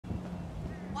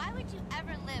Why would you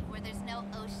ever live where there's no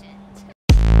ocean?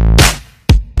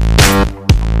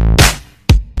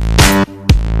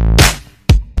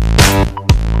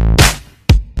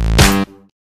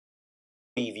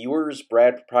 Viewers,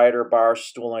 Brad, proprietor of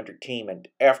Barstool Entertainment.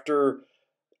 After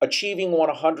achieving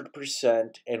 100%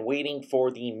 and waiting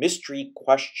for the mystery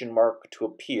question mark to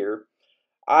appear,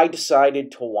 I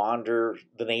decided to wander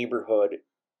the neighborhood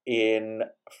in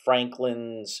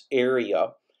Franklin's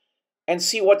area and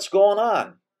see what's going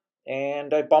on.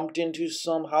 And I bumped into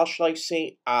some, how shall I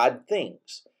say, odd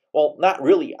things. Well, not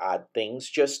really odd things,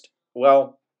 just,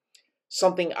 well,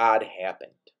 something odd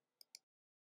happened.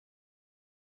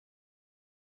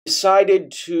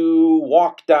 Decided to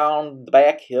walk down the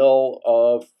back hill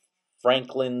of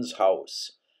Franklin's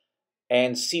house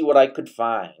and see what I could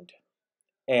find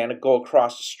and go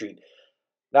across the street.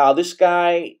 Now, this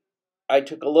guy, I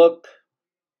took a look.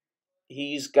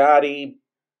 He's got a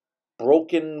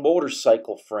broken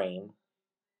motorcycle frame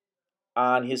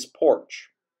on his porch.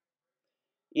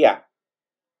 Yeah,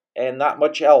 and not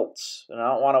much else. And I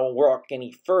don't want to walk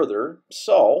any further,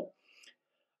 so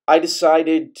I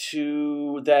decided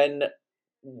to then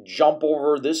jump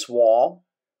over this wall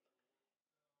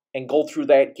and go through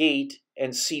that gate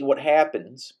and see what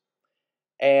happens.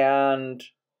 And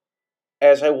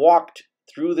as I walked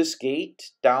through this gate,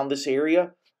 down this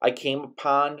area, I came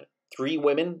upon 3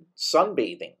 women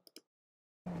sunbathing.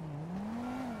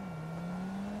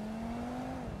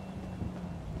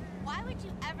 Why would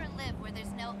you ever live where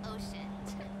there's no ocean?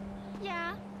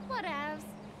 Yeah, whatevs.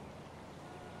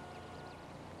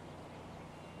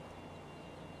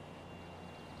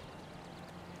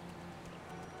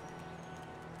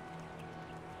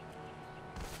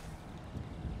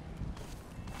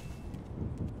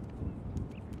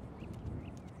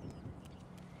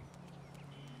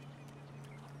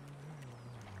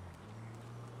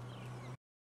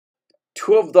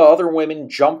 Two of the other women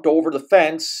jumped over the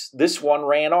fence. This one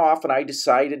ran off, and I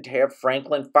decided to have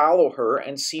Franklin follow her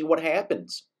and see what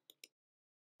happens.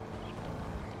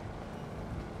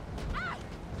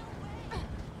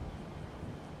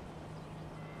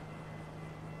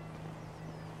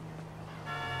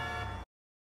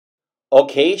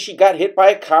 Okay, she got hit by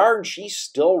a car and she's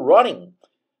still running.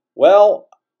 Well,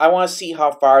 I want to see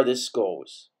how far this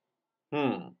goes.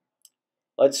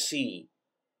 Let's see.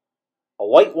 A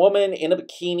white woman in a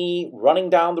bikini running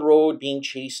down the road being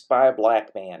chased by a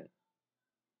black man.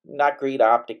 Not great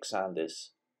optics on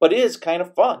this, but it is kind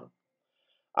of fun.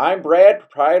 I'm Brad,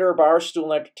 proprietor of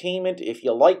Barstool Entertainment. If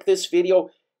you like this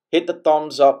video, hit the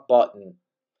thumbs up button.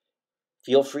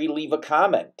 Feel free to leave a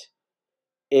comment.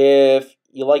 If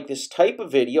you like this type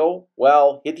of video,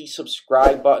 well, hit the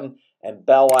subscribe button and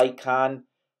bell icon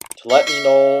to let me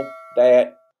know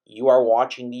that you are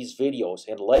watching these videos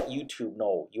and let YouTube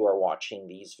know you are watching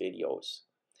these videos.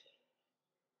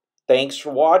 Thanks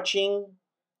for watching,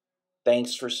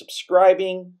 thanks for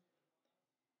subscribing,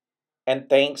 and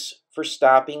thanks for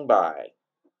stopping by.